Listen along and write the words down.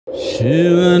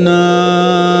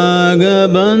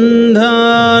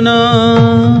Shivanagabandhana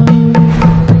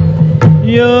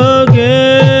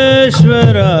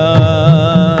Yogeshwara.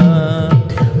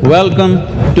 Welcome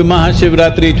to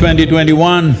MahaShivRatri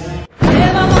 2021.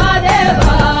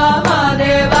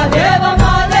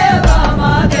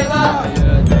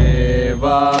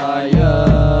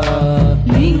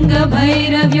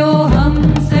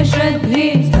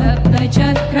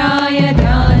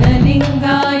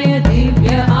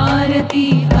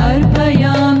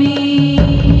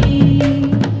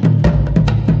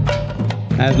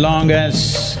 As long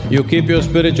as you keep your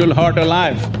spiritual heart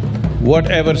alive,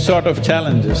 whatever sort of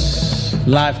challenges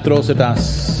life throws at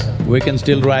us, we can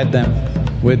still ride them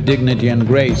with dignity and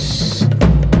grace.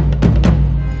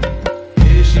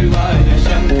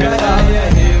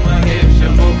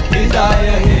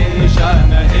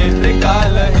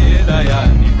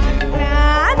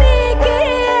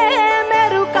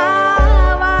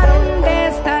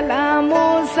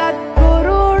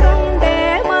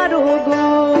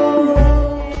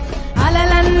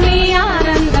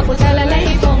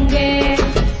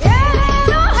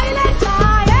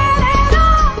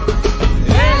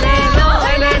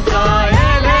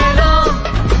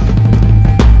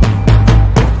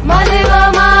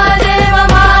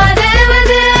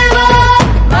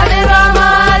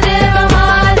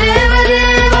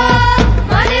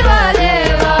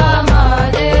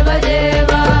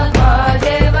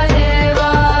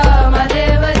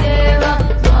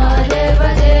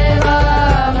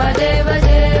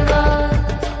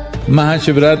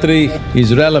 MahaShivRatri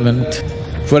is relevant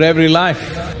for every life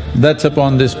that's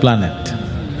upon this planet.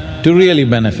 To really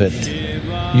benefit,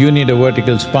 you need a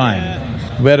vertical spine.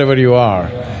 Wherever you are,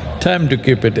 time to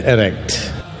keep it erect.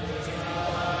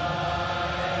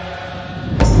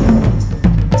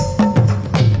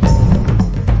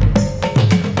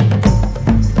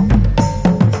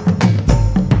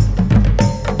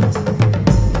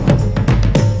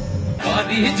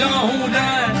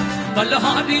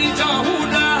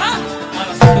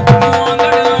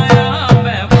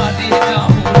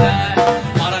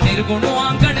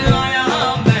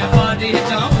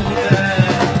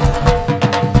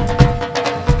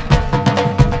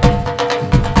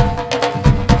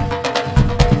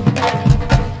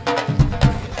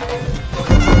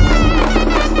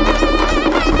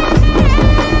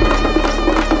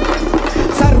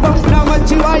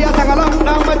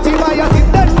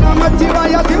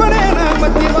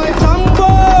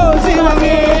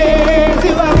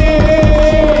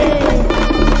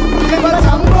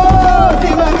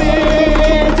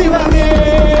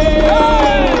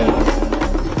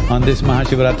 On this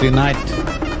MahaShivRatri night,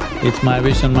 it's my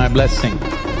wish and my blessing,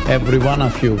 every one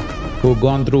of you who've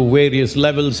gone through various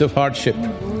levels of hardship,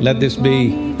 let this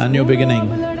be a new beginning.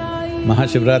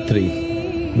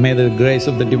 MahaShivRatri, may the grace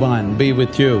of the Divine be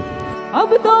with you. अब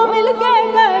तो मिलके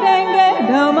करेंगे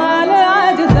धमाल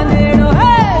आज सनेड़ो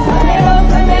है सनेड़ो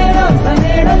सनेड़ो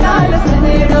सनेड़ो लाल